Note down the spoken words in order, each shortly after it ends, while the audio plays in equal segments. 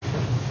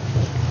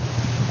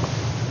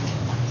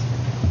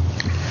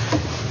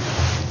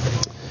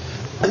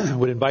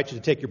invite you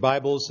to take your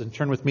Bibles and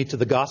turn with me to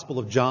the Gospel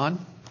of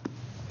John.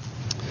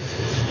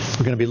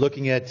 We're going to be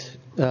looking at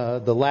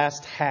the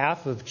last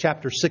half of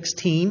chapter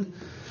 16.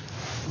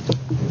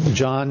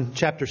 John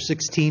chapter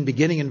 16,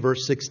 beginning in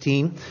verse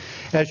 16.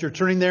 As you're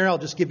turning there, I'll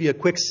just give you a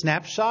quick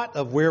snapshot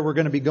of where we're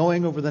going to be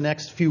going over the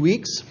next few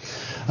weeks.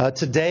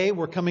 Today,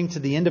 we're coming to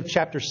the end of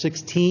chapter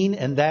 16,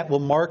 and that will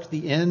mark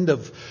the end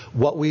of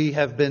what we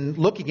have been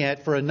looking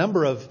at for a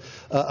number of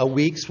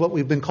weeks, what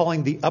we've been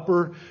calling the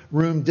Upper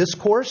Room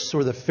Discourse,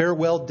 or the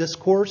Farewell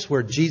Discourse,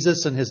 where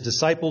Jesus and His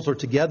disciples are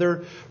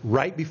together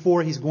right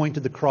before He's going to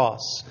the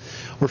cross.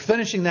 We're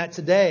finishing that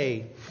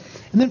today.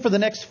 And then for the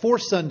next 4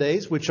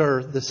 Sundays, which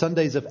are the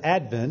Sundays of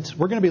Advent,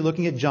 we're going to be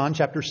looking at John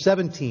chapter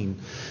 17,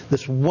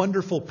 this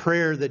wonderful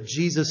prayer that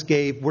Jesus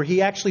gave where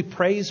He actually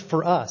prays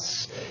for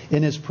us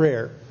in His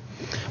prayer.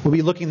 We'll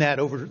be looking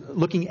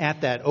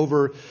at that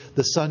over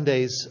the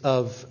Sundays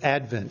of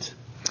Advent.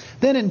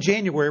 Then in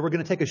January, we're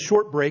going to take a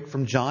short break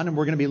from John, and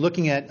we're going to be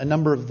looking at a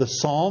number of the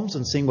Psalms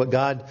and seeing what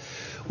God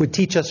would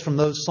teach us from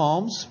those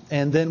Psalms.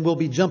 And then we'll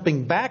be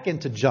jumping back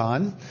into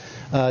John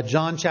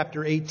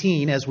chapter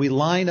 18, as we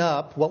line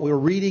up what we're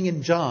reading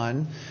in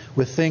John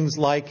with things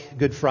like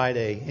Good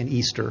Friday and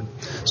Easter.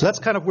 So that's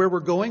kind of where we're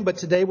going, but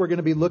today we're going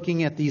to be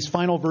looking at these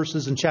final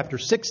verses in chapter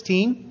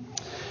 16.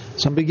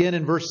 So I'll begin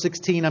in verse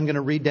 16. I'm going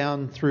to read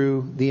down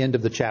through the end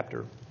of the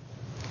chapter.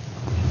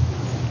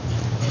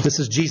 This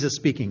is Jesus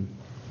speaking.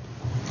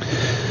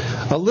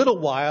 A little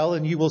while,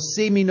 and you will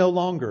see me no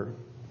longer.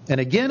 And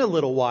again a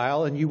little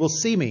while, and you will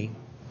see me.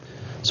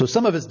 So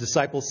some of His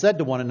disciples said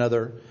to one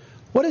another,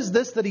 "What is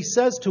this that He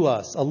says to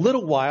us? A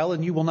little while,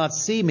 and you will not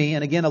see me,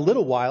 and again a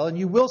little while, and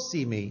you will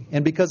see me,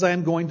 and because I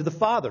am going to the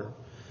Father."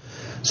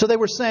 So they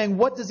were saying,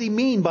 "What does He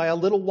mean by a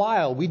little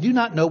while? We do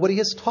not know what He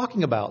is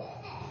talking about."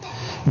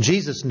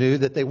 Jesus knew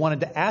that they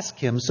wanted to ask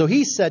Him, so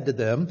He said to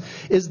them,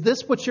 "Is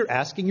this what you're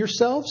asking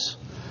yourselves?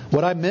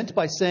 What I meant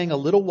by saying a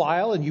little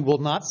while and you will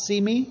not see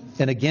me,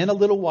 and again a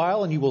little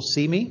while and you will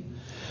see me?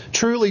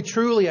 Truly,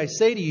 truly, I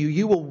say to you,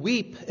 you will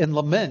weep and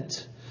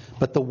lament,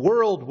 but the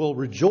world will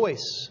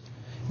rejoice.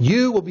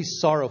 You will be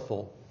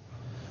sorrowful,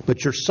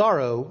 but your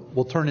sorrow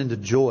will turn into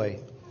joy.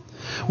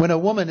 When a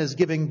woman is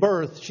giving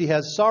birth, she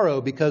has sorrow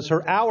because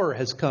her hour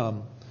has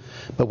come.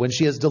 But when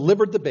she has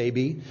delivered the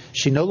baby,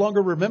 she no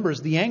longer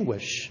remembers the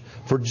anguish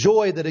for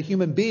joy that a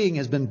human being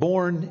has been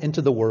born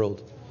into the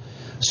world.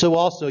 So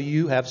also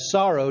you have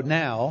sorrow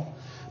now,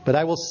 but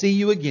I will see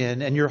you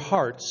again, and your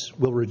hearts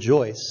will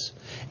rejoice,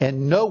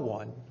 and no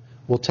one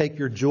will take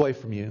your joy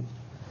from you.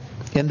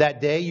 In that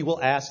day you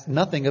will ask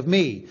nothing of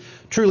me.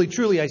 Truly,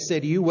 truly, I say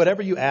to you,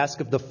 whatever you ask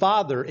of the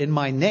Father in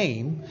my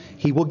name,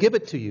 He will give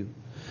it to you.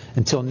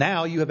 Until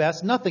now you have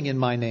asked nothing in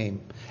my name.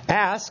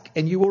 Ask,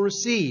 and you will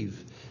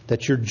receive,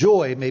 that your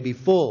joy may be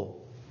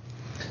full.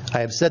 I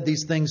have said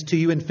these things to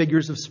you in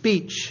figures of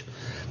speech.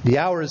 The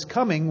hour is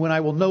coming when I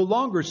will no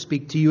longer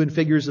speak to you in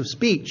figures of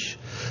speech,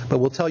 but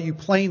will tell you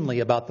plainly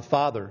about the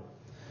Father.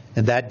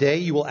 And that day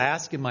you will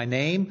ask in my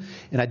name,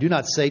 and I do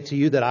not say to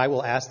you that I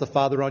will ask the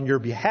Father on your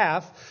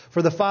behalf,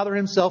 for the Father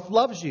Himself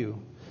loves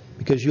you,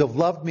 because you have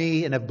loved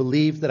me and have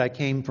believed that I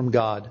came from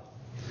God.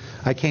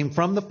 I came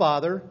from the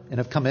Father and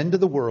have come into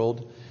the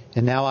world,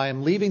 and now I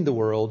am leaving the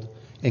world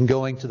and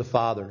going to the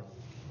Father."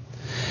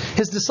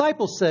 His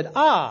disciples said,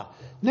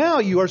 "Now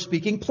you are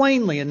speaking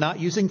plainly and not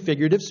using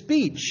figurative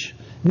speech.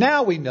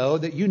 Now we know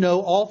that you know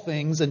all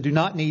things and do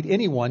not need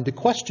anyone to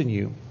question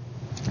you.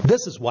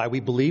 This is why we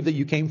believe that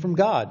you came from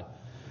God."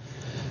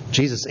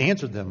 Jesus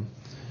answered them,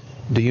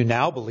 "Do you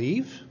now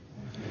believe?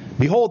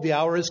 Behold, the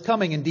hour is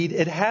coming. Indeed,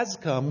 it has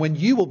come when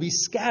you will be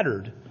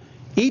scattered,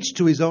 each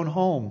to his own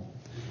home,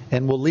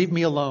 and will leave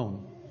me alone.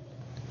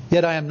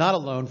 Yet I am not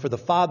alone, for the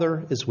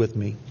Father is with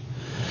me.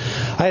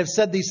 I have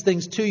said these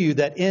things to you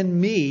that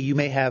in me you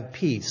may have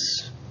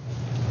peace.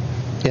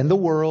 In the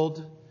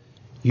world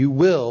you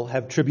will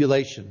have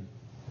tribulation,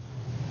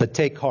 but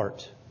take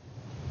heart.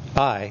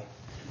 I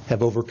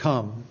have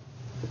overcome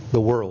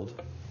the world."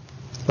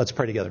 Let's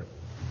pray together.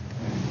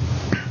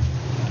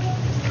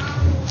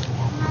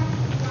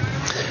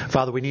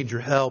 Father, we need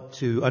your help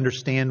to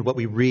understand what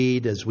we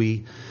read as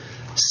we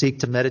seek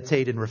to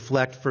meditate and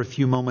reflect for a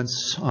few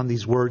moments on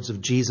these words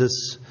of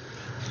Jesus.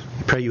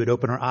 I pray you would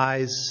open our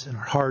eyes and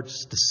our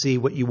hearts to see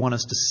what you want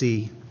us to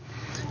see.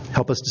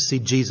 Help us to see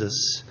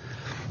Jesus.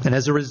 And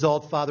as a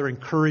result, Father,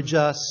 encourage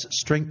us,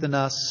 strengthen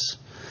us,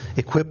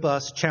 equip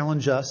us,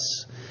 challenge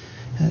us,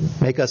 and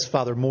make us,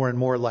 Father, more and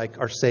more like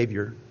our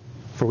Savior.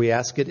 For we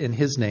ask it in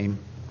His name.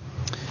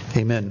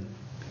 Amen.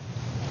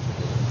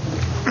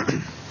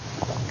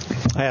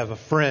 I have a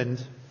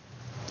friend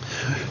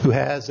who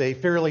has a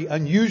fairly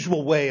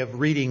unusual way of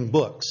reading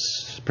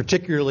books,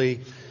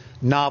 particularly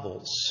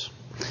novels.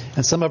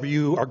 And some of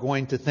you are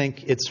going to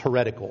think it's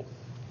heretical.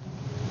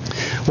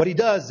 What he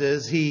does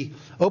is he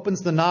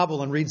opens the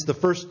novel and reads the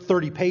first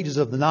 30 pages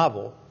of the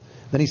novel.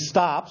 Then he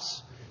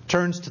stops,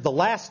 turns to the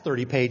last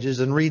 30 pages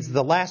and reads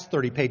the last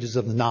 30 pages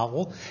of the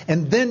novel,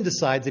 and then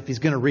decides if he's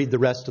going to read the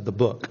rest of the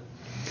book.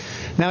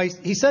 Now,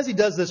 he says he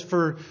does this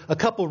for a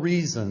couple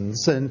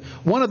reasons. And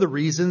one of the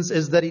reasons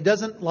is that he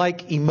doesn't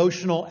like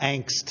emotional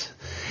angst.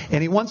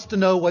 And he wants to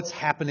know what's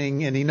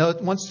happening, and he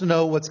wants to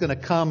know what's going to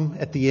come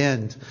at the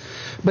end.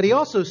 But he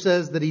also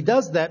says that he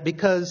does that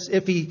because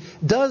if he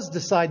does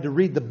decide to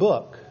read the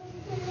book,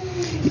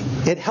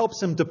 it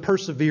helps him to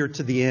persevere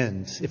to the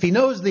end. If he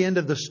knows the end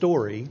of the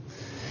story,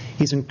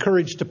 he's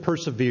encouraged to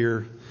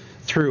persevere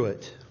through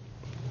it.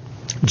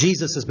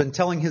 Jesus has been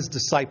telling his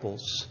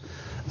disciples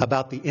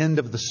about the end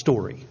of the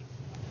story.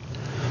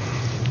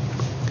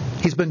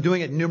 He's been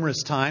doing it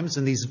numerous times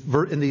in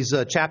these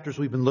chapters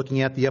we've been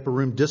looking at, the Upper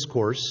Room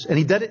Discourse. And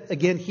he did it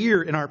again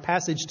here in our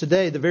passage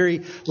today, the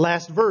very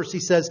last verse. He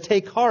says,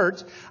 "Take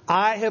heart,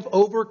 I have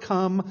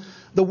overcome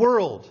the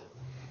world."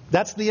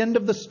 That's the end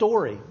of the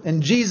story.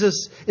 And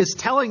Jesus is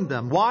telling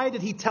them. Why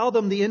did he tell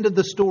them the end of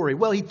the story?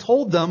 Well, he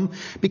told them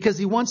because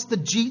he wants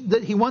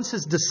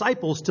his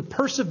disciples to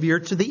persevere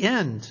to the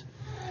end.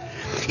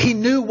 He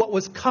knew what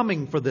was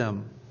coming for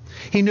them.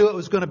 He knew it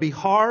was going to be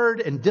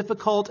hard and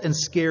difficult and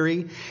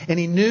scary. And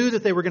he knew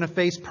that they were going to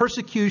face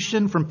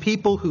persecution from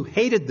people who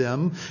hated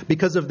them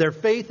because of their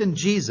faith in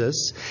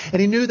Jesus.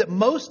 And he knew that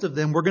most of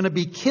them were going to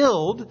be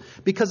killed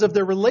because of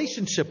their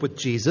relationship with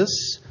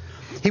Jesus.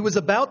 He was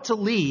about to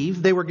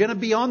leave. They were going to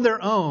be on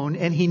their own.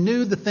 And he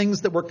knew the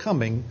things that were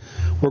coming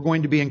were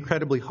going to be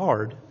incredibly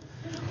hard.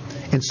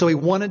 And so he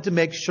wanted to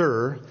make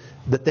sure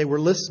that they were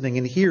listening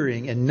and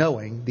hearing and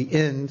knowing the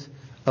end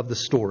of the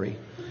story.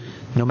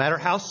 No matter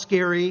how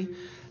scary,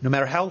 no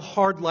matter how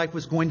hard life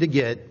was going to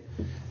get,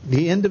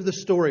 the end of the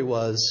story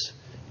was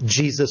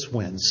Jesus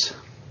wins.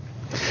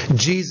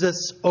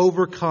 Jesus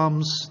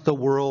overcomes the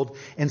world.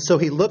 And so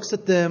he looks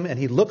at them and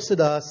he looks at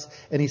us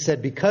and he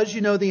said, because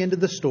you know the end of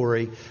the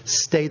story,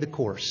 stay the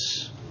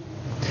course.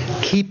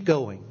 Keep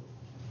going.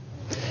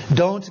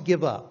 Don't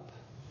give up.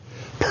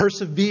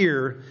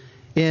 Persevere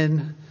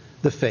in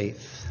the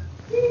faith.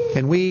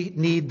 And we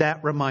need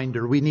that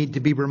reminder. We need to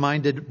be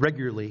reminded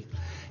regularly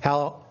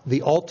how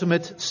the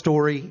ultimate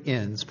story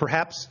ends.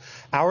 Perhaps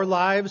our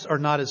lives are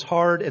not as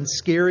hard and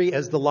scary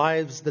as the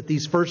lives that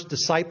these first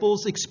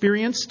disciples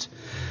experienced,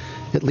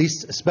 at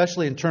least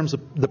especially in terms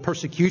of the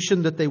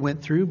persecution that they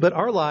went through. But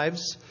our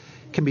lives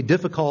can be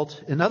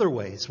difficult in other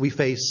ways. We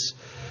face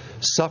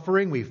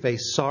suffering, we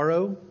face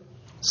sorrow.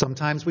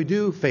 Sometimes we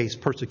do face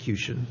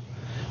persecution.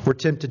 We're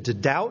tempted to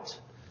doubt.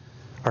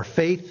 Our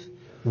faith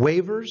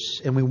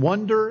wavers, and we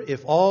wonder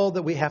if all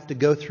that we have to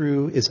go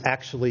through is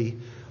actually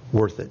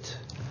worth it.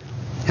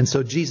 And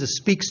so Jesus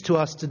speaks to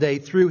us today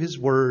through His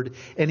Word,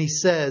 and He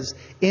says,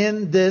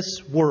 in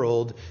this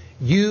world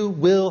you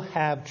will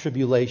have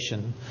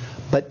tribulation,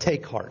 but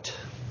take heart,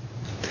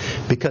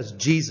 because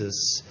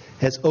Jesus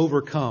has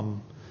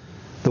overcome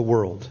the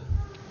world.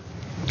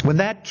 When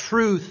that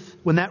truth,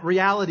 when that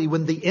reality,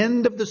 when the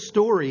end of the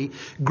story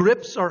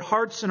grips our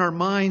hearts and our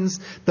minds,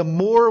 the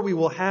more we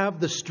will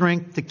have the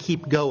strength to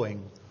keep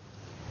going.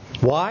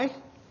 Why?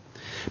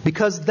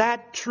 Because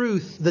that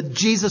truth that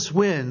Jesus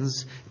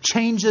wins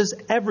changes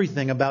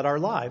everything about our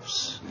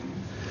lives.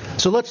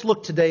 So let's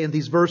look today in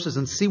these verses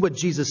and see what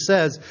Jesus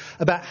says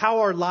about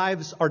how our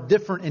lives are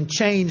different and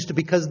changed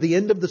because the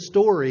end of the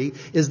story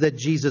is that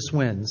Jesus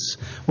wins.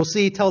 We'll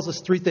see He tells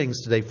us three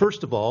things today.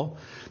 First of all,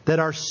 that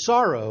our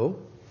sorrow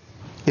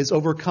is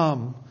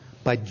overcome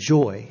by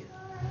joy.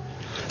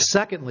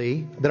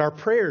 Secondly, that our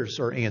prayers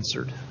are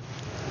answered.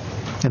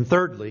 And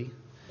thirdly,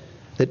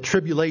 that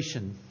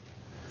tribulation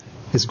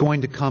is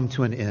going to come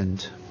to an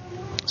end.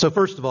 So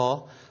first of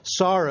all,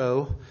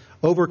 sorrow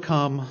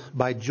overcome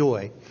by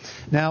joy.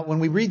 Now, when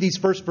we read these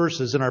first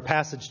verses in our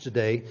passage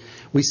today,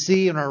 we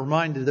see and are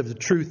reminded of the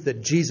truth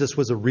that Jesus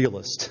was a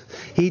realist.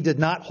 He did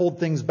not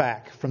hold things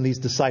back from these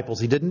disciples.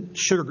 He didn't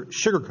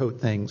sugarcoat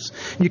things.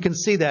 You can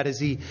see that as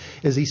he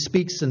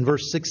speaks in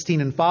verse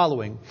 16 and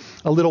following.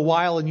 A little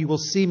while and you will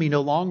see me no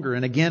longer,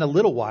 and again a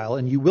little while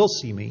and you will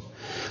see me.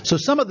 So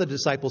some of the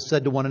disciples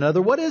said to one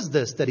another, what is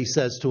this that He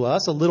says to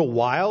us? A little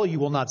while you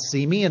will not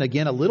see me, and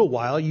again a little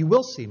while you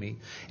will see me,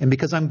 and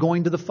because I'm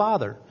going to the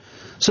Father.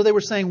 So they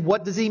were saying,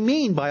 what does He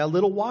mean by a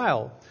little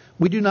while?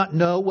 We do not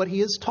know what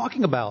He is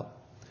talking about.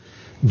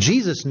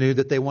 Jesus knew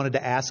that they wanted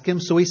to ask Him,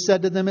 so He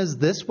said to them, is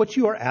this what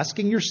you are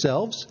asking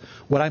yourselves?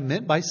 What I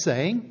meant by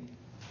saying,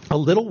 a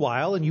little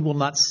while and you will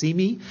not see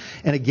me,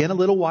 and again a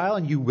little while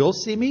and you will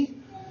see me?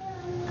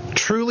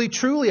 Truly,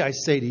 truly, I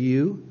say to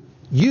you,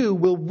 you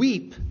will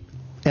weep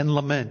and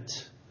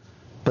lament,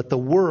 but the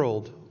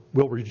world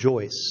will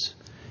rejoice.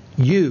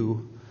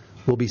 You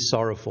will be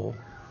sorrowful.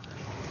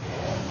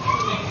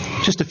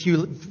 Just a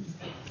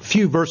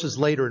few verses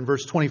later, in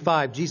verse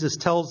 25, Jesus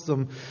tells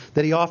them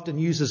that He often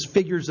uses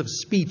figures of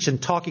speech in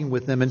talking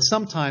with them. And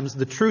sometimes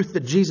the truth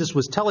that Jesus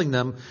was telling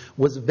them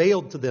was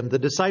veiled to them. The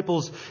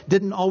disciples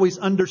didn't always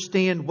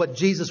understand what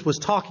Jesus was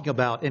talking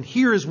about. And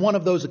here is one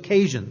of those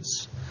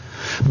occasions.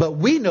 But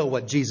we know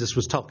what Jesus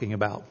was talking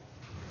about.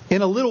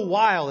 In a little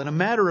while, in a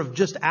matter of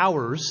just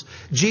hours,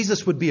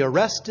 Jesus would be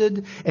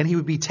arrested and he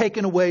would be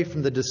taken away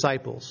from the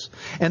disciples.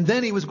 And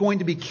then he was going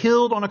to be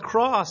killed on a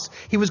cross.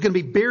 He was going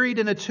to be buried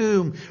in a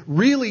tomb,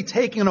 really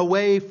taken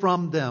away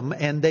from them,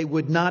 and they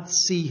would not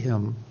see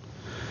him.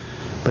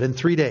 But in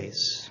 3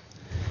 days,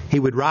 he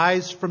would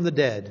rise from the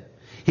dead.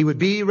 He would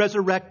be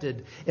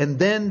resurrected, and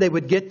then they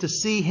would get to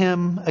see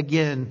him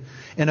again.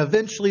 And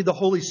eventually the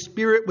Holy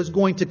Spirit was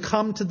going to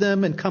come to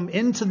them and come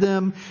into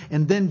them,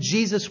 and then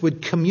Jesus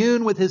would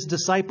commune with his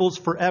disciples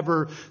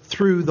forever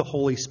through the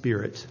Holy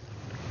Spirit.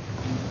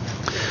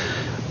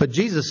 But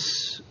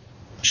Jesus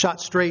shot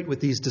straight with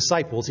these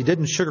disciples. He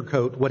didn't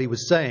sugarcoat what he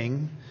was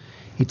saying.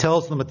 He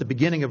tells them at the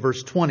beginning of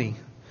verse 20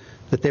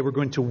 that they were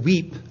going to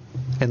weep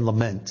and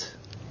lament.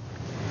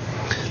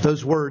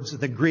 Those words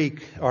in the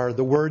Greek are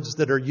the words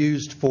that are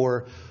used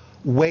for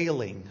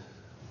wailing.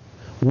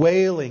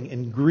 Wailing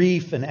and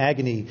grief and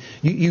agony.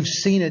 You've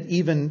seen it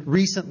even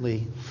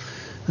recently.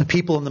 The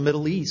people in the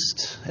Middle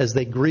East, as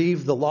they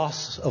grieve the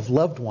loss of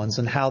loved ones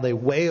and how they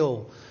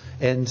wail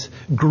and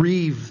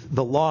grieve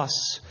the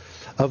loss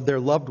of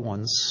their loved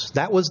ones.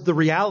 That was the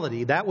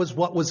reality. That was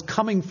what was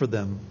coming for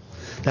them.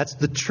 That's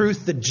the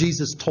truth that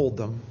Jesus told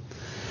them.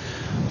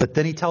 But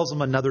then he tells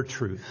them another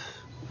truth.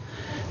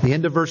 The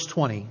end of verse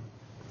 20.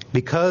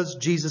 Because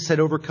Jesus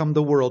had overcome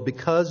the world,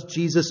 because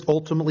Jesus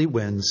ultimately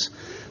wins,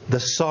 the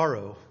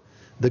sorrow,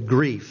 the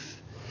grief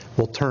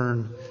will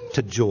turn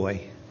to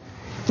joy.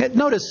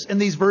 Notice in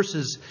these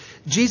verses,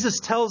 Jesus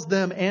tells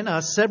them and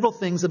us several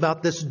things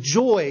about this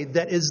joy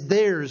that is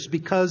theirs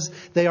because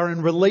they are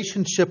in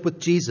relationship with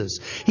Jesus.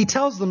 He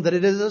tells them that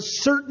it is a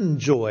certain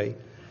joy.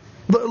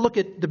 Look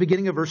at the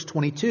beginning of verse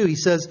 22. He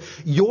says,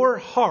 "Your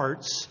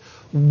hearts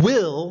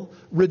will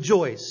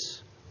rejoice."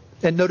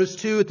 And notice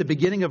too, at the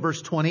beginning of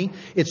verse 20,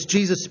 it's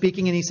Jesus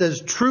speaking and he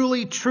says,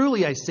 "Truly,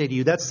 truly, I say to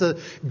you." That's the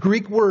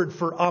Greek word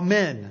for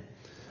amen.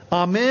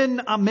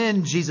 Amen,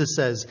 amen, Jesus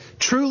says.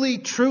 Truly,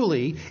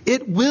 truly,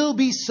 it will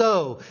be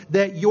so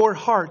that your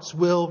hearts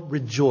will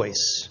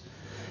rejoice.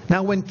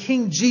 Now, when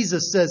King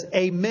Jesus says,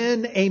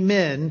 amen,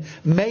 amen,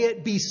 may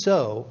it be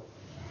so,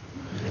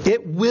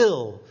 it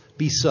will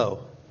be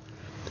so.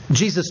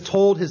 Jesus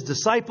told his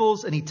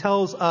disciples, and he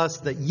tells us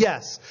that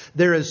yes,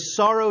 there is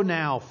sorrow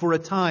now for a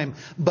time,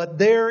 but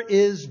there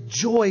is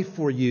joy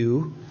for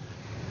you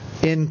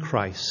in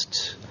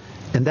Christ.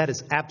 And that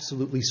is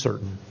absolutely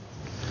certain.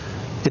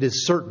 It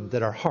is certain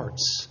that our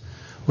hearts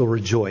will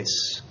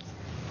rejoice.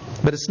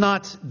 But it's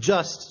not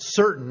just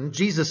certain.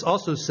 Jesus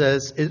also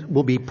says it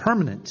will be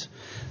permanent.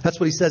 That's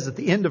what he says at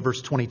the end of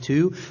verse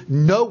 22.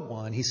 No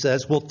one, he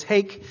says, will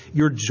take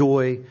your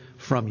joy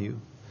from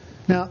you.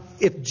 Now,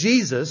 if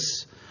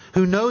Jesus,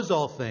 who knows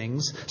all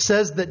things,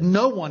 says that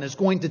no one is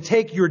going to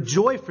take your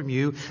joy from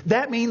you,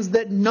 that means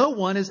that no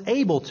one is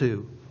able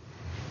to.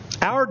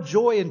 Our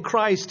joy in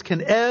Christ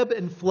can ebb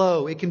and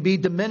flow. It can be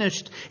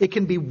diminished. It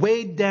can be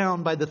weighed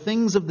down by the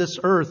things of this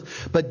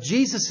earth. But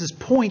Jesus'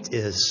 point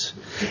is,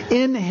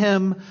 in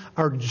Him,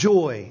 our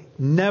joy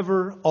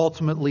never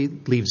ultimately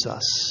leaves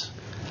us.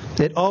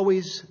 It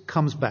always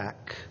comes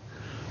back.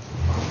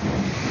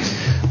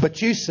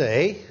 But you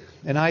say,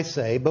 and I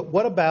say, but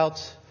what about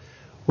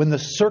when the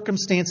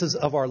circumstances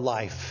of our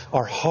life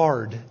are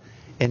hard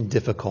and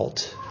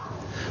difficult?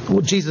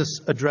 Well,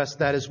 Jesus addressed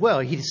that as well.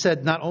 He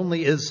said not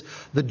only is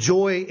the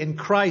joy in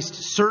Christ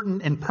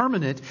certain and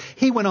permanent,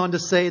 he went on to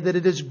say that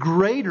it is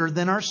greater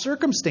than our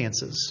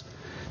circumstances.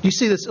 You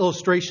see this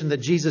illustration that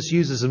Jesus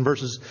uses in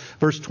verse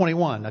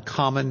 21, a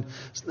common,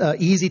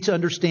 easy to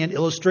understand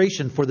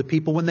illustration for the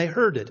people when they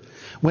heard it.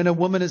 When a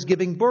woman is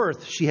giving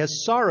birth, she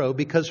has sorrow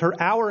because her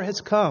hour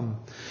has come.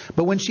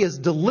 But when she has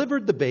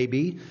delivered the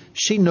baby,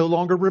 she no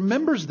longer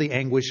remembers the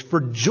anguish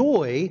for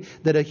joy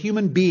that a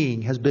human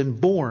being has been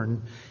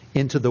born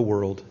into the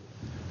world.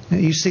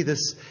 You see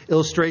this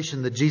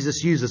illustration that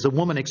Jesus uses, a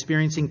woman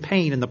experiencing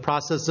pain in the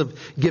process of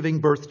giving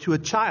birth to a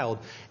child.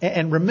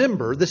 And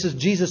remember, this is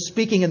Jesus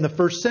speaking in the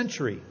first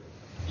century.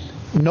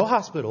 No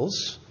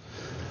hospitals.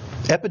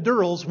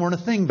 Epidurals weren't a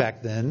thing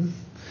back then.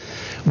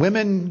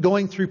 Women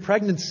going through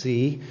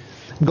pregnancy,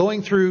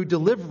 going through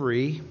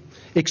delivery,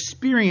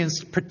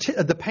 experienced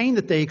the pain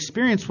that they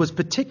experienced was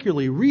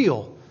particularly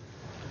real.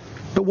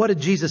 But what did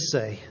Jesus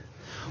say?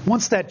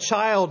 Once that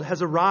child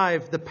has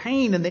arrived, the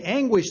pain and the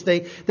anguish,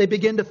 they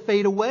begin to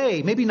fade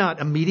away. Maybe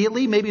not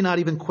immediately, maybe not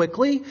even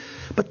quickly.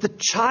 But the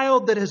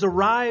child that has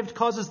arrived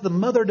causes the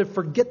mother to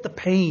forget the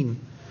pain.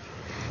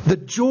 The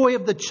joy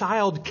of the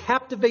child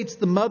captivates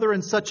the mother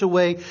in such a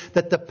way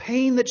that the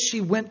pain that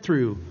she went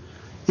through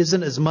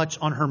isn't as much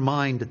on her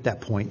mind at that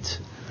point.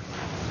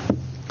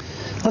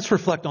 Let's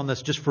reflect on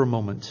this just for a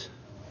moment.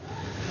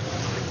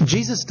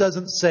 Jesus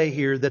doesn't say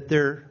here that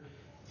there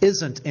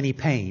isn't any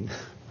pain.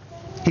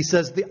 He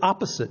says the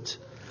opposite.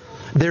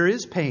 There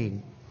is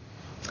pain.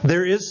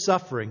 There is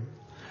suffering.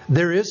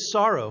 There is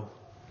sorrow.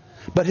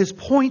 But his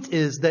point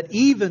is that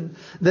even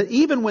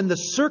when the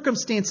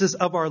circumstances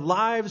of our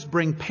lives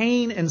bring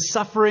pain and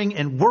suffering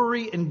and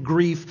worry and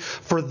grief,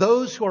 for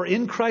those who are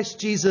in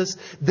Christ Jesus,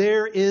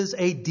 there is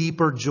a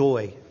deeper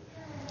joy.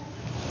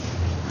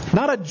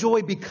 Not a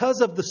joy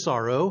because of the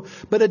sorrow,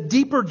 but a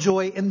deeper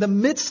joy in the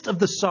midst of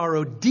the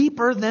sorrow,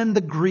 deeper than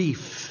the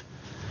grief.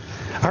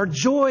 Our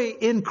joy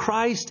in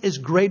Christ is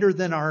greater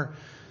than our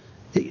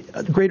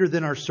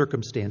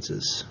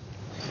circumstances.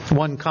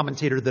 One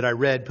commentator that I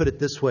read put it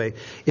this way: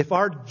 if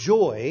our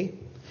joy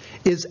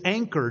is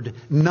anchored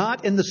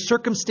not in the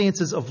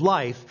circumstances of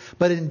life,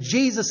 but in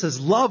Jesus'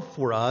 love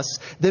for us,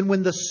 then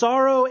when the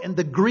sorrow and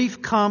the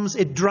grief comes,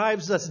 it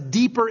drives us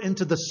deeper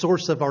into the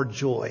source of our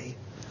joy.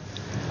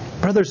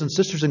 Brothers and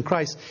sisters in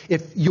Christ,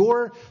 if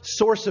your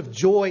source of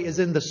joy is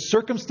in the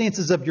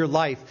circumstances of your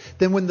life,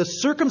 then when the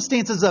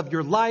circumstances of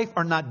your life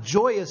are not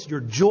joyous, your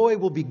joy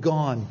will be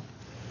gone.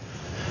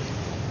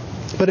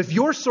 But if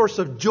your source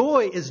of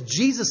joy is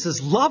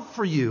Jesus' love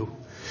for you,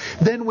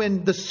 then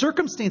when the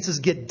circumstances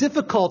get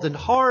difficult and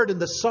hard and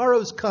the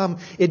sorrows come,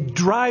 it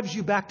drives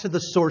you back to the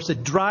source.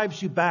 It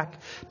drives you back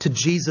to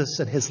Jesus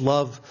and His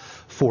love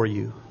for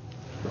you.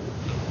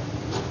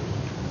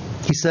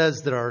 He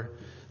says that our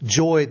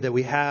joy that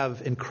we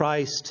have in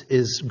Christ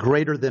is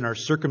greater than our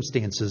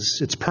circumstances.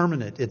 It's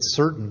permanent. It's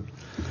certain.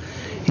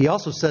 He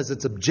also says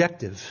it's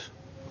objective.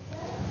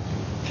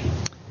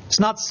 It's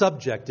not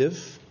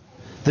subjective.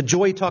 The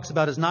joy he talks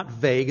about is not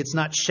vague. It's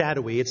not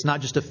shadowy. It's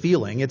not just a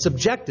feeling. It's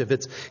objective.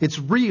 It's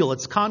real.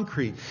 It's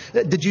concrete.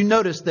 Did you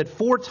notice that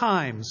 4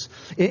 times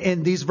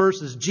in these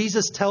verses,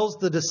 Jesus tells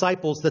the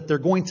disciples that they're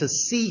going to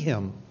see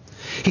Him?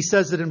 He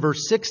says it in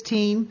verse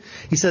 16.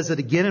 He says it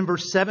again in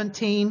verse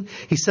 17.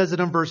 He says it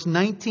in verse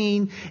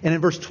 19. And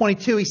in verse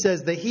 22, he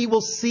says that He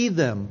will see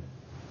them.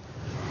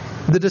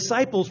 The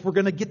disciples were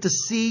going to get to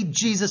see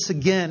Jesus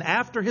again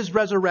after His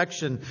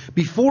resurrection,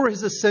 before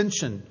His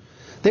ascension.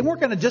 They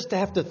weren't going to just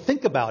have to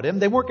think about Him.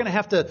 They weren't going to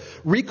have to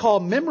recall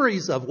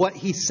memories of what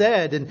He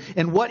said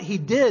and what He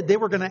did. They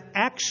were going to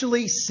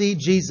actually see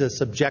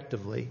Jesus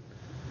objectively.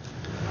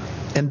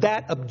 And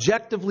that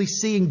objectively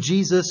seeing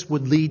Jesus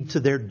would lead to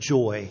their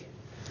joy.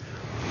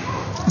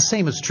 The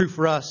same is true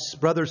for us,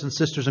 brothers and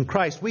sisters in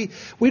Christ. We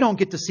don't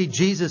get to see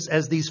Jesus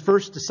as these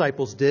first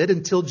disciples did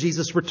until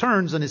Jesus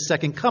returns in His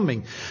second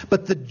coming.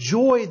 But the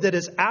joy that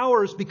is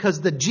ours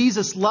because that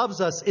Jesus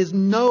loves us is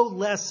no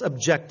less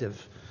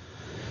objective.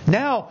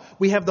 Now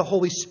we have the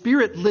Holy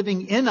Spirit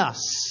living in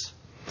us,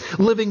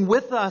 living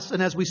with us.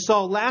 And as we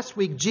saw last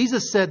week,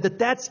 Jesus said that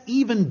that's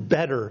even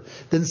better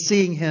than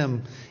seeing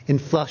Him in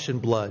flesh and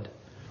blood.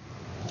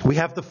 We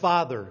have the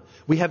Father.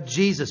 We have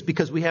Jesus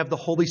because we have the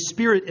Holy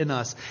Spirit in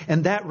us.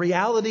 And that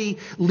reality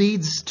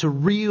leads to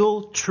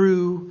real,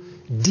 true,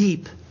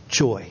 deep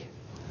joy.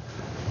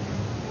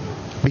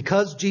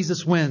 Because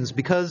Jesus wins,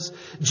 because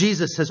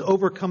Jesus has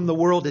overcome the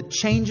world, it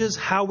changes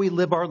how we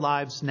live our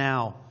lives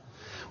now.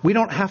 We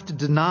don't have to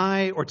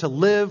deny or to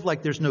live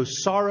like there's no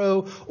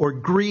sorrow or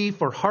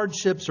grief or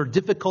hardships or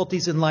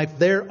difficulties in life.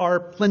 There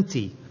are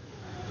plenty.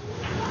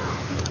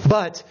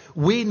 But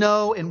we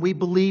know and we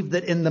believe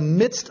that in the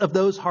midst of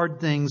those hard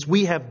things,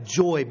 we have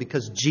joy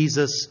because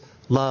Jesus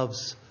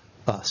loves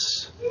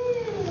us.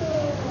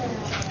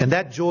 And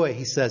that joy,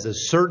 he says,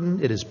 is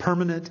certain, it is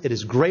permanent, it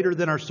is greater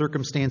than our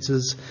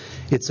circumstances,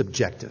 it's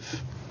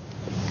objective.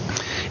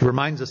 It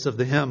reminds us of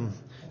the hymn,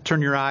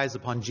 "Turn Your Eyes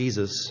Upon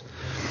Jesus."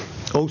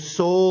 O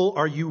soul,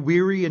 are you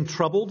weary and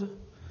troubled?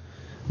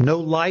 No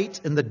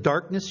light in the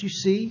darkness you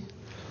see?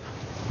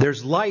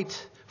 There's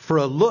light for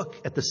a look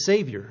at the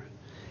Savior,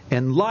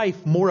 and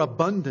life more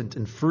abundant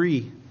and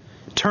free.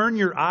 Turn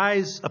your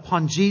eyes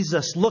upon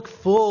Jesus. Look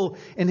full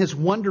in His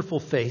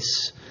wonderful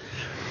face,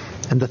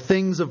 and the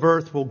things of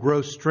earth will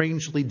grow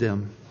strangely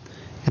dim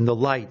in the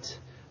light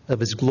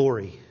of His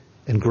glory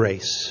and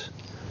grace.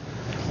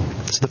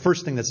 It's the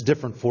first thing that's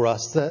different for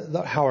us,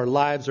 how our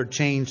lives are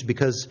changed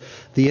because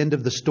the end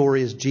of the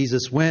story is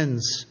Jesus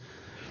wins,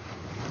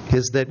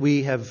 is that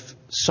we have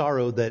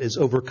sorrow that is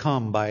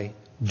overcome by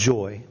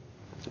joy.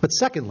 But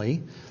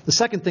secondly, the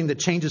second thing that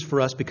changes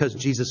for us because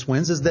Jesus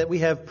wins is that we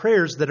have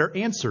prayers that are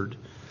answered.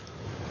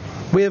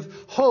 We have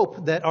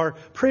hope that our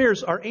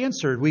prayers are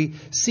answered. We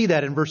see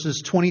that in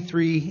verses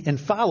 23 and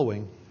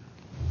following.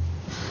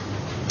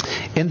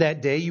 In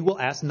that day you will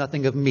ask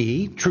nothing of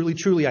me. Truly,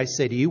 truly, I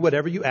say to you,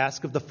 whatever you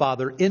ask of the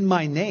Father in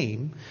my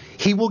name,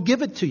 He will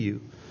give it to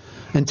you.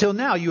 Until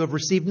now you have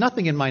received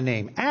nothing in my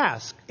name.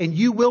 Ask, and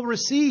you will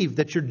receive,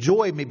 that your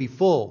joy may be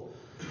full.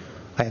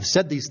 I have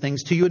said these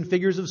things to you in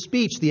figures of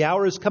speech. The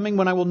hour is coming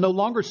when I will no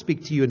longer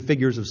speak to you in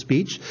figures of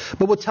speech,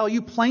 but will tell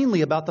you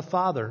plainly about the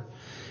Father.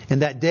 In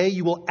that day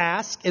you will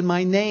ask in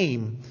my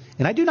name.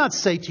 And I do not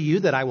say to you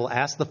that I will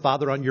ask the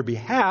Father on your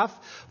behalf,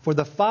 for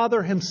the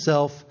Father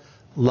Himself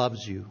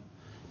loves you,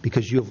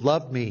 because you have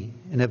loved me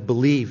and have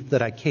believed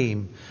that I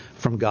came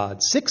from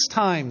God. 6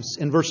 times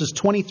in verses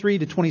 23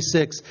 to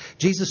 26,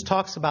 Jesus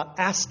talks about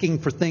asking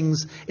for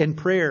things in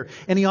prayer.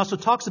 And He also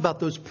talks about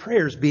those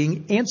prayers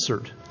being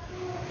answered.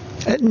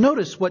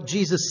 Notice what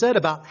Jesus said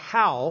about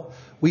how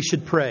we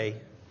should pray.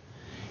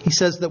 He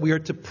says that we are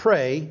to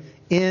pray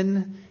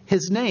in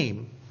His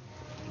name.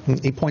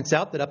 He points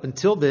out that up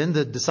until then,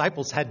 the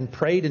disciples hadn't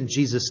prayed in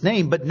Jesus'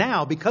 name. But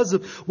now, because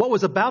of what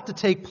was about to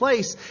take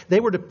place,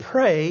 they were to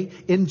pray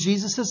in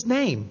Jesus'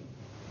 name.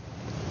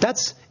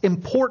 That's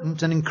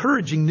important and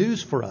encouraging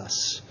news for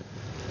us.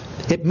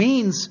 It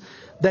means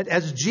that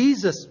as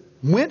Jesus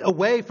went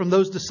away from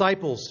those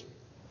disciples,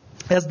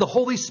 as the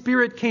Holy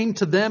Spirit came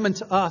to them and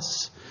to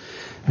us,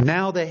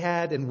 now they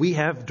had and we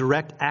have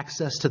direct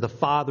access to the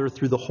Father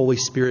through the Holy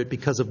Spirit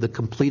because of the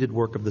completed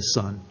work of the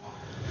Son.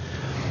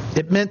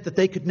 It meant that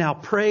they could now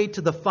pray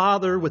to the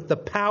Father with the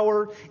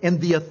power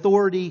and the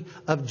authority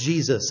of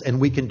Jesus, and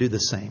we can do the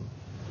same.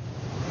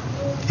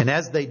 And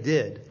as they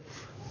did,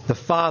 the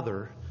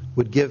Father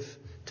would give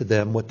to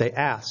them what they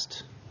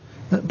asked.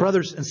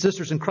 Brothers and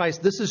sisters in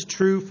Christ, this is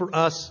true for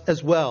us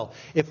as well.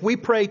 If we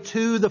pray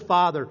to the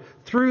Father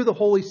through the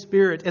Holy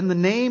Spirit in the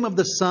name of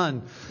the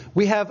Son,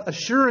 we have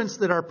assurance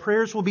that our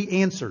prayers will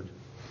be answered.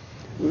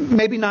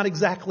 Maybe not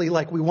exactly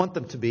like we want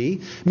them to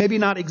be. Maybe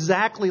not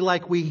exactly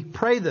like we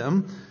pray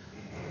them.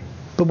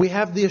 But we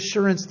have the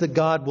assurance that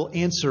God will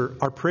answer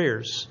our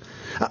prayers.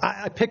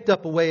 I picked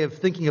up a way of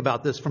thinking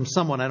about this from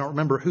someone. I don't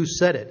remember who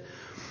said it.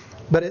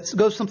 But it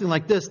goes something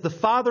like this. The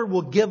Father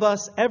will give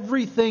us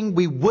everything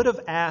we would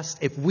have asked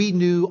if we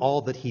knew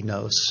all that He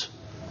knows.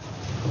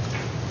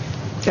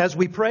 As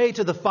we pray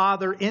to the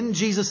Father in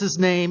Jesus'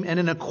 name and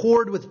in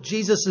accord with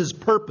Jesus'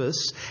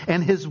 purpose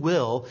and His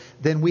will,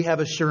 then we have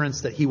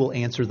assurance that He will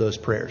answer those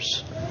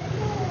prayers.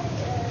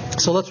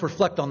 So let's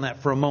reflect on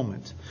that for a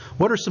moment.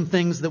 What are some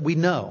things that we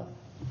know?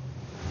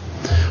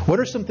 What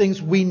are some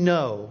things we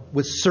know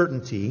with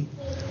certainty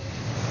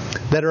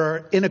that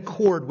are in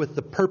accord with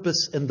the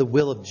purpose and the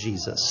will of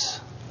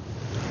Jesus?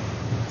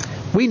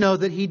 We know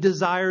that He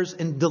desires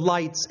and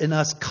delights in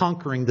us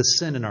conquering the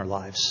sin in our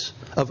lives,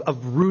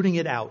 of rooting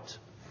it out.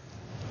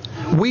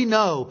 We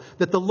know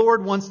that the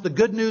Lord wants the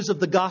good news of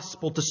the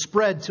gospel to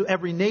spread to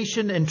every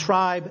nation and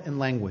tribe and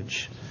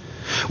language.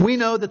 We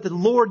know that the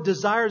Lord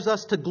desires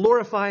us to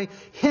glorify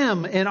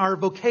Him in our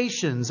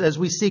vocations as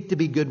we seek to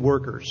be good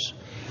workers.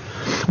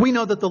 We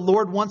know that the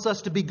Lord wants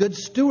us to be good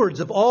stewards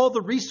of all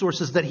the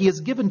resources that He has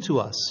given to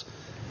us.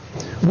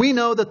 We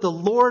know that the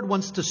Lord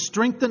wants to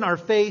strengthen our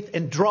faith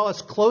and draw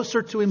us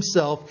closer to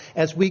Himself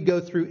as we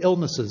go through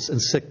illnesses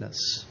and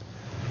sickness.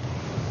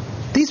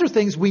 These are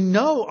things we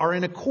know are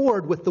in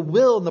accord with the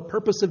will and the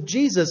purpose of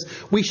Jesus.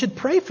 We should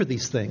pray for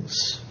these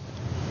things.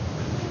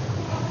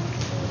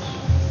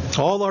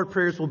 All our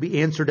prayers will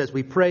be answered as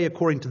we pray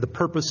according to the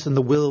purpose and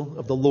the will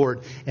of the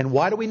Lord. And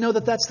why do we know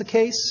that that's the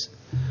case?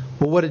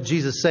 Well, what did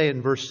Jesus say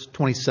in verse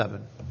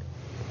 27?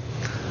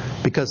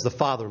 Because the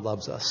Father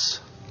loves us.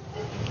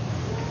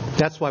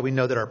 That's why we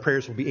know that our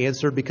prayers will be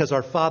answered, because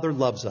our Father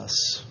loves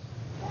us.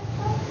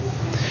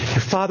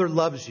 Your Father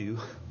loves you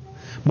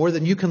more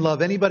than you can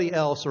love anybody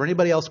else or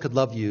anybody else could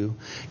love you.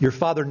 Your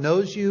Father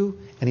knows you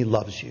and He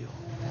loves you.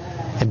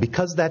 And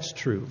because that's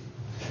true,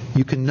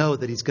 you can know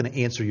that He's going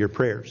to answer your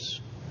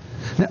prayers.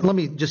 Now, let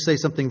me just say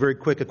something very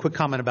quick, a quick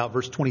comment about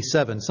verse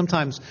 27.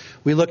 Sometimes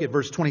we look at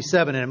verse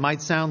 27 and it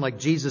might sound like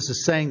Jesus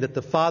is saying that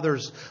the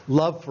Father's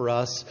love for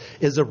us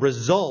is a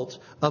result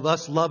of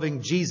us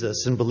loving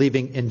Jesus and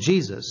believing in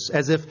Jesus,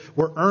 as if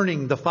we're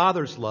earning the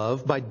Father's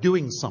love by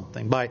doing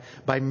something, by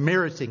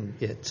meriting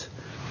it.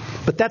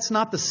 But that's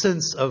not the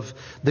sense of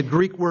the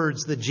Greek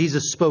words that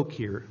Jesus spoke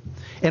here.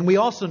 And we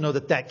also know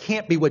that that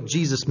can't be what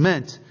Jesus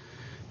meant,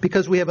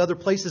 because we have other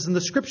places in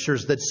the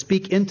Scriptures that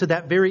speak into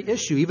that very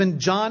issue. Even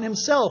John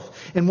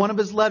himself, in one of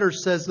his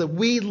letters, says that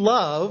we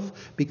love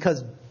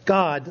because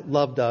God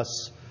loved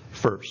us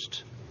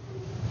first.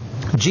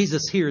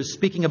 Jesus here is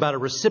speaking about a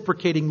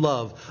reciprocating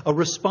love, a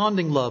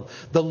responding love.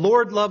 The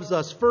Lord loves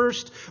us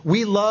first.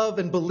 We love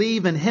and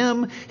believe in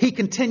Him. He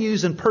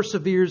continues and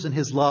perseveres in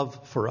His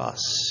love for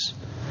us.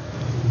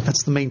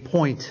 That's the main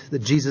point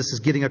that Jesus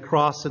is getting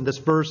across in this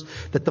verse,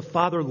 that the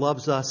Father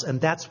loves us, and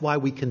that's why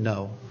we can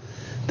know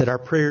that our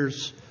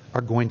prayers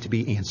are going to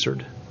be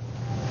answered.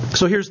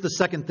 So here's the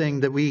second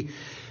thing that we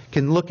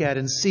can look at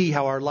and see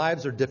how our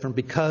lives are different,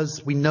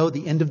 because we know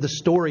the end of the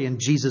story and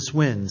Jesus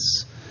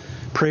wins.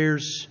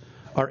 Prayers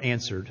are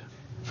answered.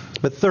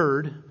 But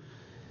third,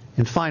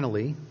 and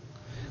finally,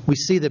 we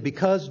see that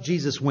because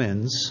Jesus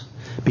wins,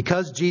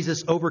 because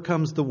Jesus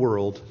overcomes the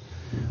world,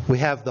 we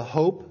have the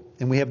hope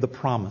and we have the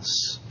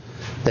promise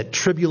that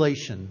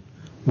tribulation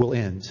will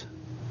end.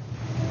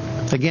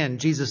 Again,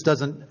 Jesus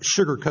doesn't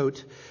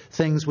sugarcoat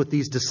things with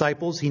these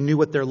disciples. He knew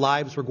what their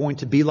lives were going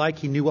to be like.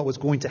 He knew what was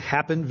going to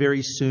happen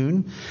very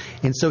soon.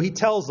 And so He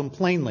tells them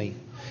plainly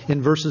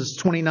in verses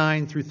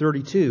 29 through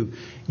 32,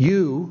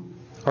 you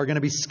are going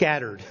to be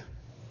scattered.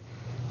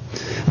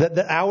 That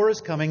the hour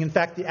is coming. In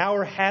fact, the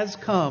hour has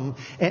come,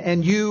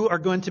 and you are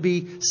going to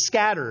be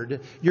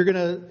scattered. You're going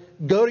to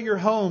go to your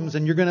homes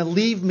and you're going to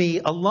leave me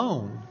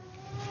alone.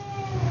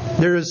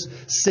 There is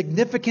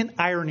significant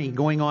irony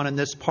going on in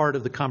this part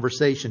of the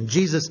conversation.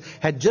 Jesus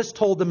had just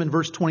told them in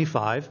verse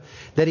 25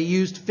 that He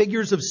used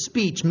figures of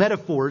speech,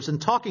 metaphors, in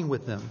talking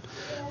with them.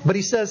 But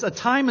He says, a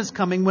time is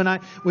coming when I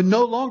will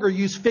no longer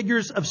use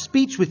figures of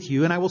speech with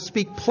you, and I will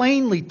speak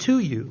plainly to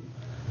you.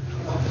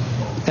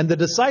 And the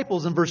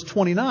disciples in verse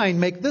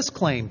 29 make this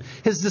claim.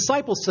 His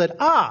disciples said,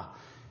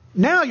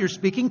 now you're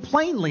speaking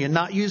plainly and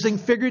not using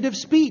figurative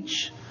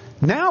speech.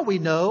 Now we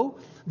know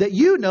that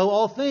you know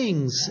all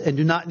things and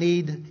do not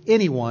need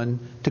anyone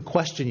to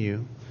question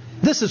you.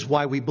 This is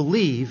why we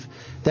believe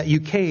that you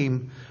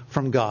came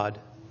from God.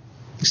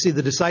 You see,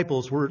 the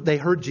disciples they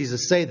heard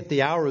Jesus say that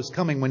the hour was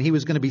coming when He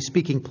was going to be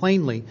speaking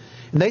plainly.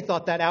 And they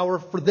thought that hour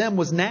for them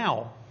was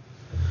now.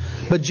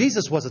 But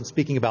Jesus wasn't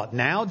speaking about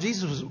now.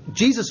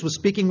 Jesus was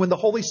speaking when the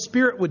Holy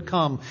Spirit would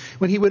come,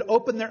 when He would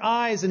open their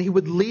eyes and He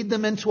would lead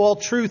them into all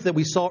truth that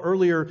we saw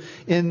earlier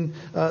in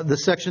the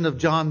section of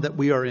John that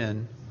we are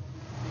in.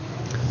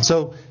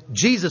 So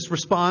Jesus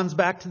responds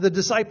back to the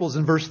disciples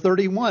in verse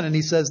 31, and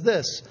He says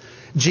this.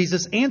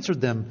 Jesus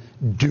answered them,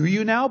 "Do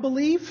you now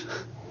believe?"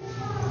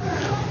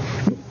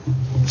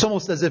 It's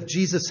almost as if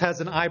Jesus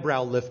has an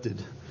eyebrow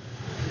lifted.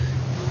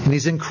 And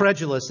He's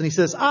incredulous. And He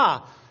says,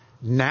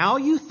 now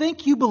you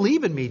think you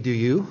believe in me, do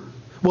you?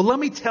 Well, let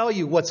me tell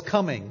you what's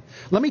coming.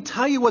 Let me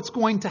tell you what's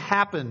going to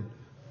happen.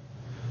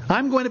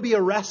 I'm going to be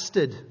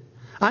arrested.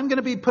 I'm going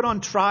to be put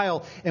on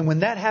trial. And when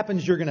that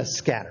happens, you're going to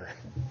scatter.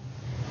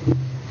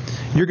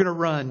 You're going to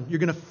run. You're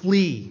going to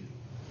flee.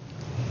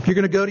 You're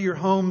going to go to your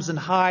homes and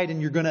hide,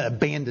 and you're going to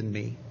abandon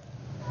me.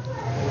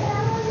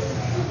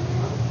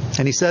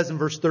 And He says in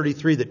verse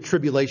 33 that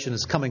tribulation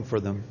is coming for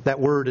them.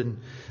 That word in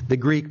the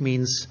Greek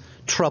means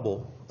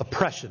trouble,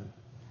 oppression,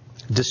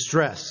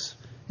 distress,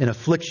 and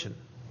affliction.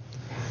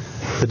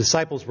 The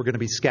disciples were going to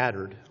be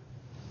scattered.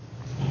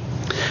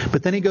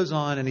 But then He goes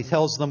on and He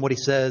tells them what He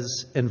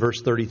says in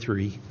verse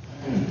 33.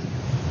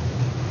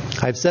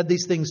 I have said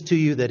these things to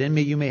you that in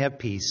me you may have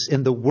peace.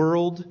 In the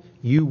world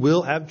you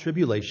will have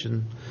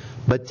tribulation,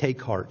 but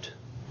take heart.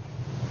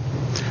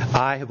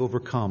 I have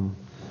overcome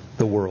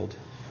the world.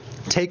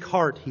 Take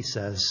heart, He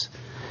says.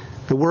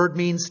 The word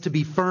means to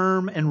be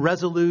firm and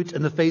resolute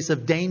in the face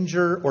of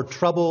danger or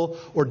trouble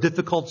or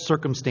difficult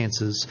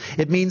circumstances.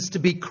 It means to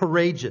be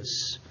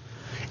courageous.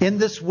 In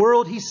this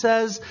world, He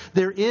says,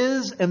 there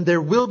is and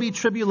there will be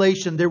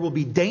tribulation. There will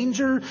be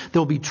danger.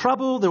 There will be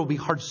trouble. There will be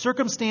hard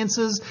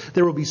circumstances.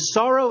 There will be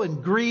sorrow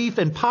and grief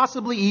and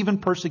possibly even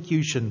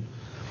persecution.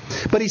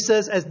 But He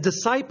says, as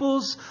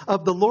disciples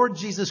of the Lord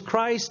Jesus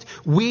Christ,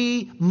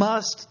 we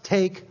must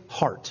take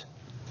heart.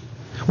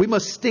 We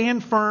must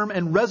stand firm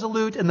and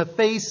resolute in the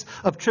face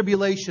of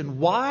tribulation.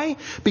 Why?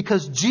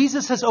 Because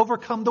Jesus has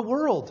overcome the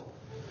world.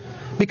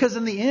 Because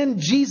in the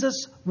end,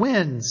 Jesus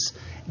wins.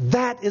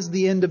 That is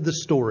the end of the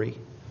story.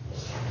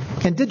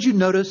 And did you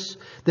notice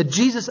that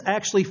Jesus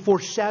actually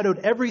foreshadowed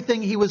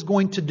everything He was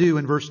going to do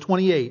in verse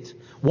 28?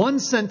 One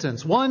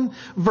sentence, one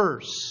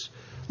verse.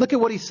 Look at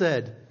what He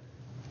said.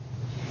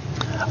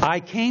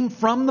 I came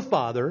from the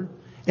Father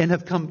and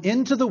have come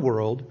into the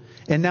world,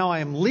 and now I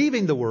am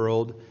leaving the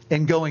world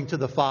and going to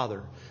the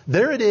Father.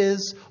 There it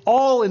is,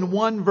 all in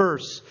one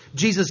verse.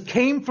 Jesus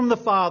came from the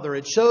Father.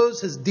 It shows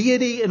His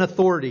deity and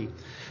authority.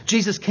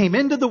 Jesus came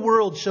into the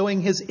world,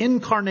 showing His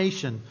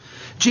incarnation.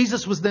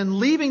 Jesus was then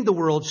leaving the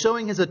world,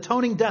 showing His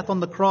atoning death on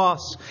the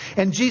cross.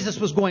 And Jesus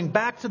was going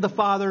back to the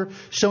Father,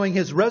 showing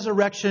His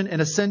resurrection and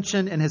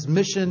ascension and His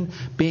mission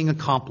being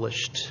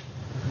accomplished.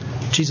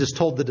 Jesus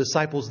told the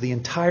disciples the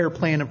entire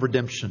plan of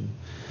redemption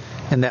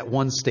in that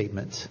one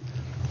statement.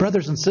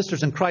 Brothers and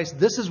sisters in Christ,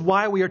 this is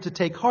why we are to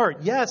take heart.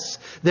 Yes,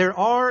 there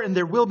are and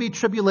there will be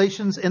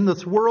tribulations in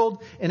this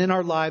world and in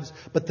our lives,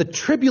 but the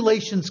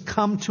tribulations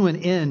come to an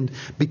end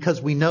because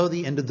we know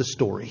the end of the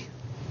story.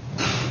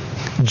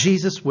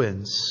 Jesus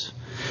wins.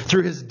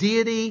 Through His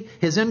deity,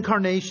 His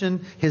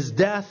incarnation, His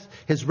death,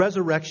 His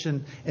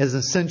resurrection, His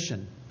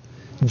ascension,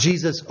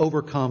 Jesus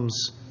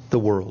overcomes the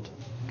world.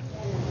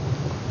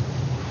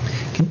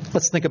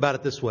 Let's think about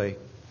it this way.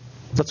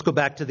 Let's go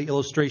back to the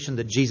illustration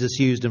that Jesus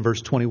used in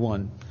verse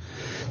 21.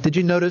 Did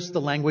you notice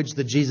the language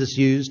that Jesus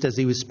used as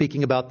He was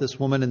speaking about this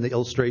woman in the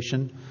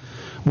illustration?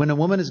 When a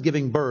woman is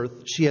giving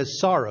birth, she has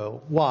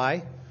sorrow.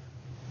 Why?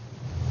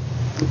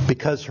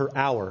 Because her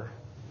hour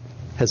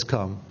has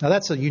come. Now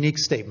that's a unique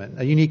statement,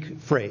 a unique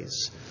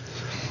phrase.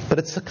 But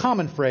it's a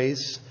common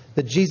phrase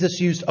that Jesus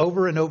used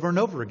over and over and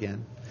over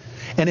again.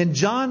 And in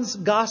John's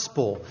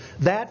Gospel,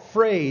 that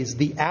phrase,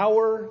 the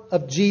hour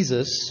of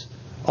Jesus,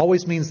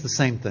 always means the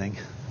same thing.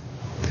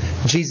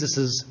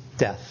 Jesus'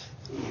 death.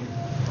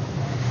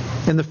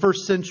 In the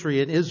first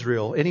century in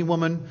Israel, any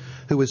woman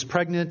who was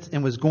pregnant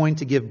and was going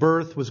to give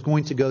birth was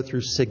going to go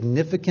through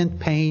significant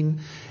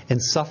pain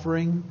and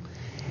suffering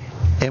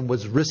and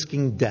was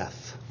risking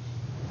death.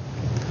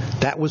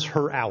 That was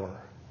her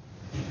hour.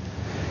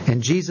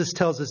 And Jesus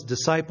tells His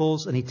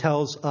disciples and He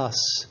tells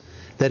us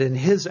that in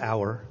His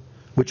hour,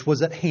 which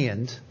was at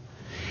hand,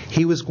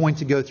 He was going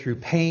to go through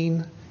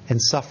pain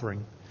and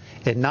suffering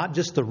and not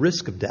just the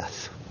risk of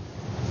death.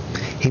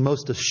 He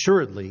most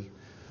assuredly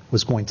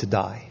was going to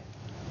die.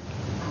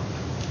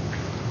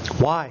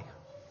 Why?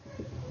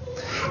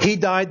 He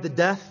died the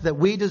death that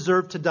we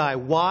deserve to die.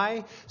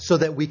 Why? So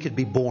that we could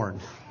be born.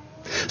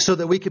 So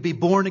that we could be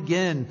born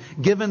again,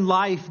 given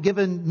life,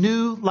 given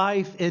new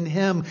life in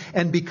Him.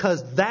 And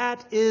because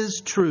that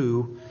is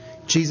true,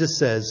 Jesus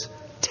says,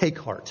 take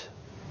heart.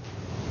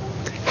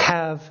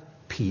 Have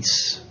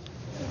peace.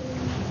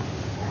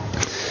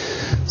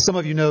 Some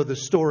of you know the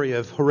story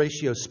of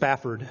Horatio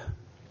Spafford.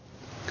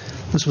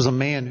 This was a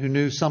man who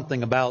knew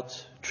something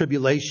about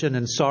tribulation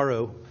and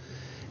sorrow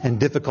and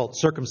difficult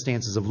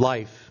circumstances of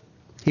life.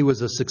 He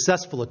was a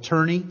successful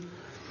attorney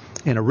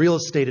and a real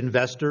estate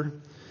investor.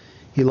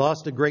 He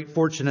lost a great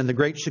fortune in the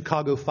Great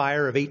Chicago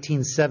Fire of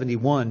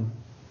 1871.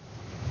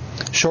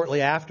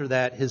 Shortly after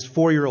that, his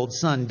 4-year-old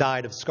son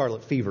died of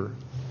scarlet fever.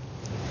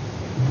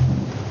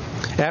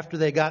 After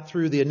they got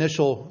through the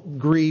initial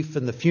grief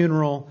and the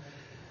funeral,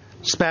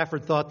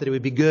 Spafford thought that it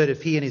would be good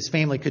if he and his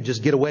family could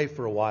just get away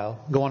for a while,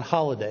 go on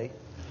holiday.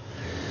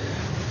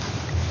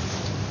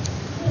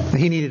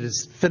 He needed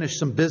to finish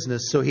some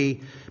business, so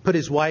he put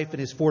his wife and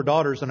his 4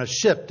 daughters on a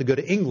ship to go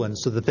to England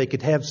so that they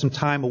could have some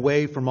time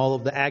away from all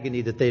of the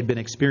agony that they had been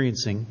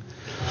experiencing.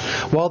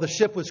 While the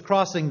ship was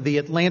crossing the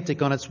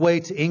Atlantic on its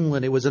way to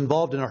England, it was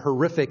involved in a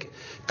horrific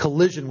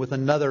collision with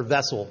another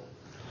vessel,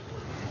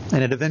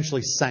 and it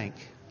eventually sank.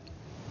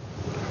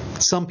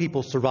 Some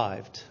people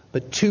survived,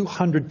 but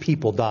 200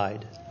 people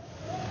died,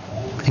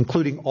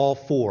 including all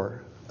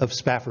 4 of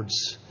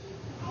Spafford's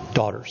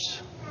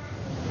daughters.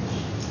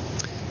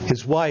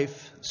 His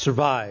wife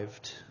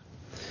survived,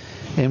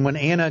 and when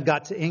Anna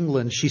got to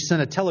England, she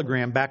sent a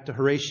telegram back to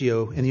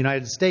Horatio in the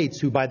United States,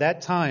 who by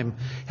that time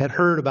had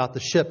heard about the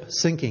ship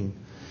sinking.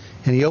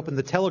 And he opened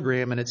the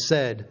telegram and it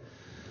said,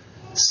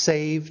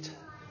 "Saved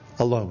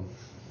alone.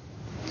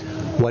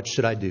 What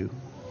should I do?"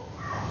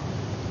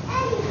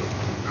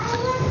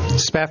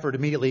 Spafford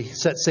immediately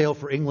set sail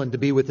for England to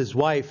be with his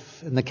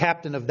wife, and the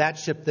captain of that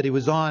ship that he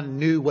was on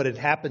knew what had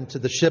happened to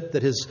the ship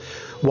that his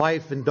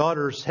wife and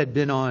daughters had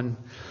been on.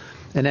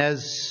 And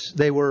as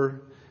they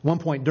were, at one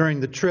point during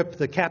the trip,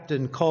 the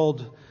captain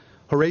called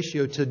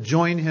Horatio to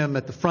join him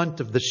at the front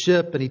of the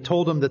ship, and he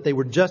told him that they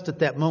were just at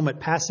that moment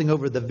passing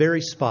over the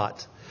very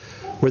spot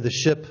where the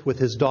ship with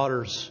his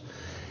daughters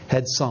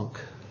had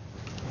sunk.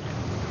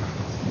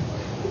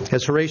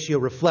 As Horatio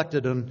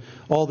reflected on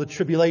all the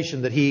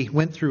tribulation that he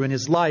went through in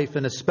his life,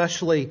 and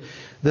especially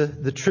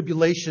the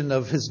tribulation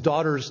of his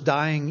daughters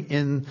dying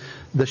in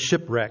the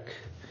shipwreck,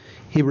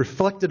 he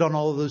reflected on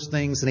all of those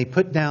things and he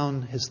put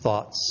down his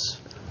thoughts.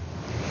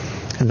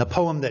 And the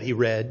poem that he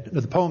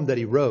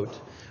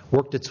wrote,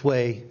 worked its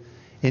way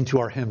into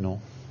our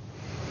hymnal.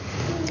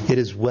 It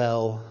is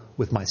well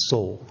with my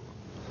soul.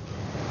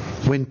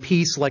 When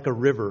peace like a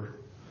river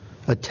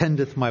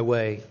attendeth my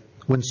way,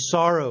 when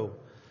sorrow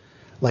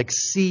like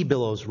sea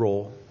billows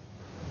roll,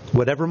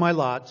 whatever my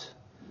lot,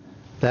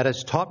 that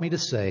has taught me to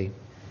say,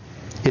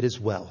 it is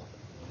well.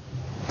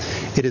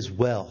 It is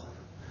well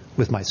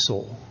with my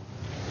soul.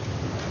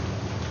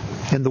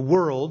 In the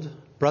world,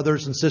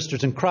 brothers and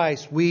sisters in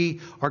Christ, we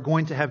are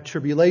going to have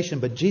tribulation,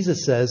 but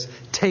Jesus says,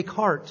 take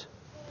heart.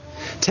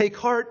 Take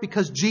heart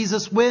because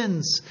Jesus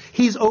wins.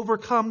 He's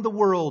overcome the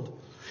world.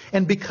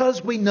 And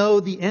because we know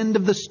the end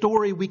of the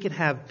story, we can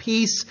have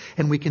peace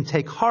and we can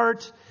take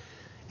heart.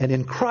 And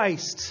in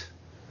Christ,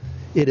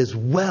 it is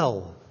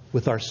well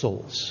with our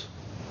souls.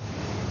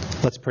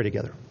 Let's pray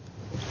together.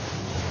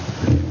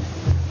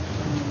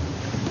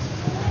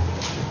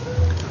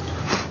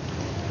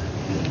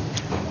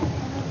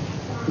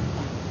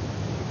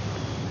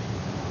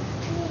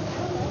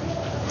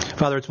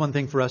 Father, it's one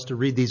thing for us to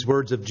read these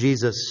words of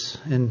Jesus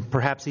and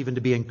perhaps even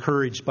to be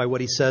encouraged by what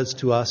He says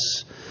to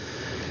us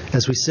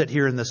as we sit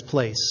here in this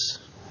place.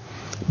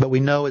 But we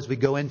know as we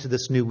go into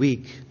this new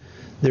week,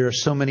 there are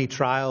so many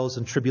trials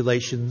and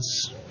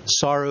tribulations,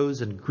 sorrows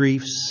and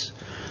griefs,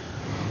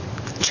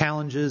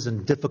 challenges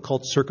and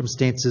difficult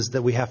circumstances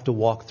that we have to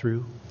walk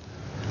through.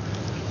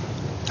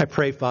 I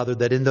pray, Father,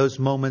 that in those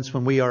moments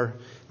when we are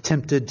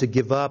tempted to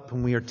give up,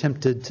 when we are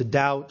tempted to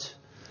doubt,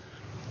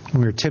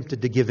 when we are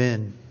tempted to give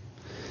in,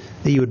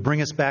 that You would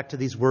bring us back to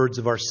these words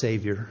of our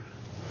Savior,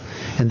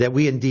 and that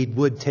we indeed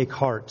would take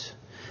heart,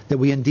 that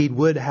we indeed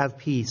would have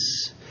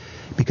peace,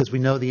 because we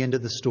know the end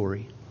of the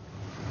story.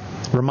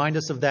 Remind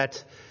us of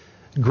that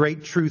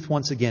great truth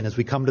once again as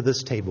we come to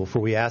this table, for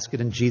we ask it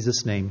in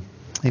Jesus' name.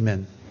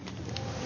 Amen.